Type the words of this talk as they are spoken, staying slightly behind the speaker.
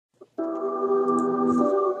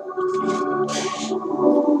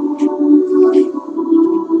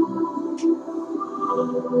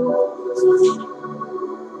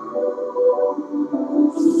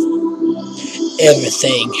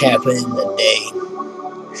Everything happened in the day.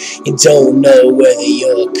 You don't know whether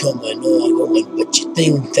you're coming or going, but you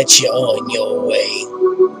think that you're on your way.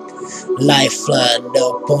 Life lined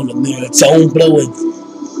up on the mirror, don't blow it.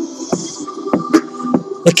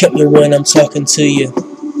 Look at me when I'm talking to you.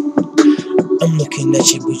 I'm looking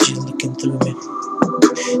at you, but you're looking through me.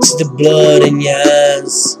 See the blood in your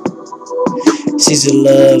eyes. Sees the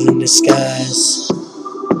love in the skies.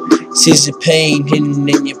 Sees the pain hidden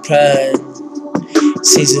in your pride.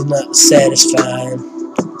 Sees it not satisfied.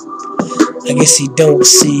 I guess he don't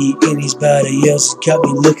see anybody else. Got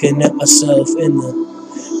me looking at myself in the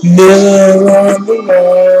mirror on the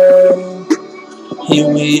wall. Here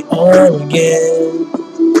we are again.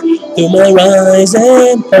 Through my rise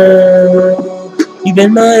and fall, you've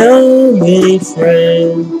been my only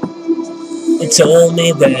friend. They told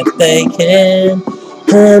me that they can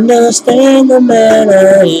understand the man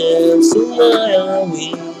I am. So why are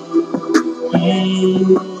we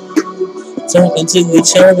talking to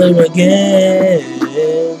each other again?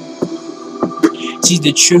 Sees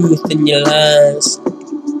the truth in your lies.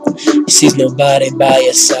 He sees nobody by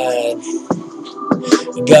your side.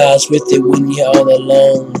 God's with you when you're all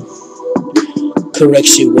alone.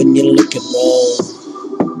 Corrects you when you're looking wrong.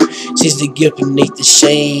 Sees the guilt beneath the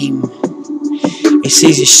shame. He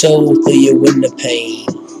sees your soul through your window pane.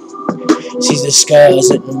 Sees the scars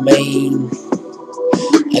that remain.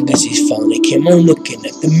 I guess he's finally came on looking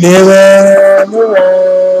at the mirror on the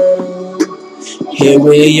wall. Here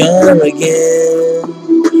we are again.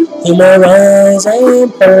 Through my rise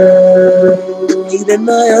and fall, you've been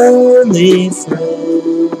my only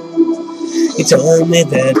friend. He told me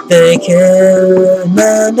that they can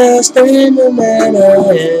understand the man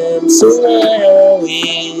I am. So why are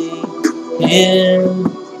we here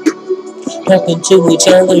talking to each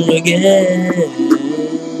other again?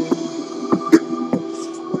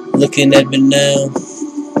 Looking at me now,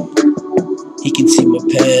 he can see my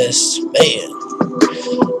past. Man,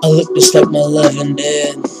 I look just like my loving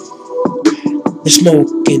dad. The smoke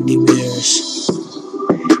in the mirrors.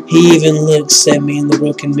 He even looks at me in the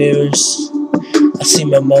broken mirrors. I see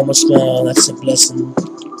my mama smile, that's a blessing.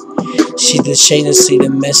 She's the shade to see the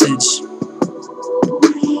message.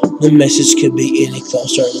 The message could be any thought.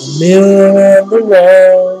 Start the mirror on the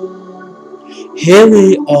wall. Here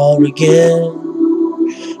we are again.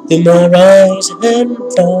 Through my rise and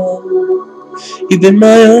fall, you've been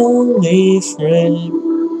my only friend.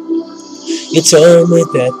 You told me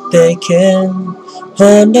that they can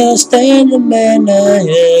understand the man I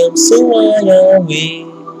am. So why are we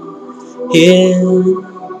here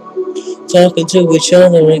talking to each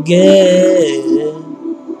other again?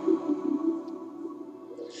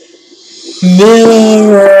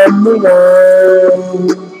 Mirror on the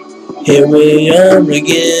wall, here we are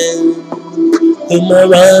again. Through my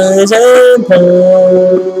rise and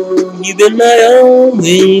fall, you've been my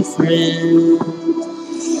only friend.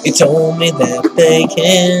 You told me that they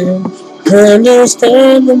can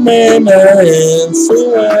understand the man I am. So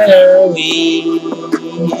why are we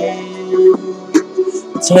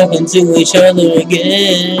talking to each other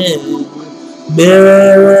again?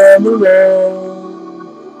 Mirror on the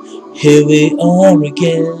wall, here we are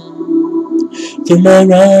again. Through my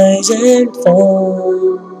rise and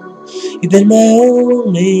fall, you've been my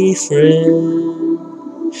only friend.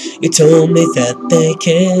 You told me that they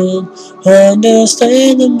can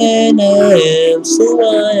understand the man I am. So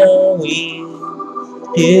why are we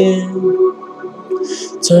here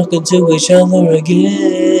talking to each other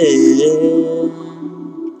again?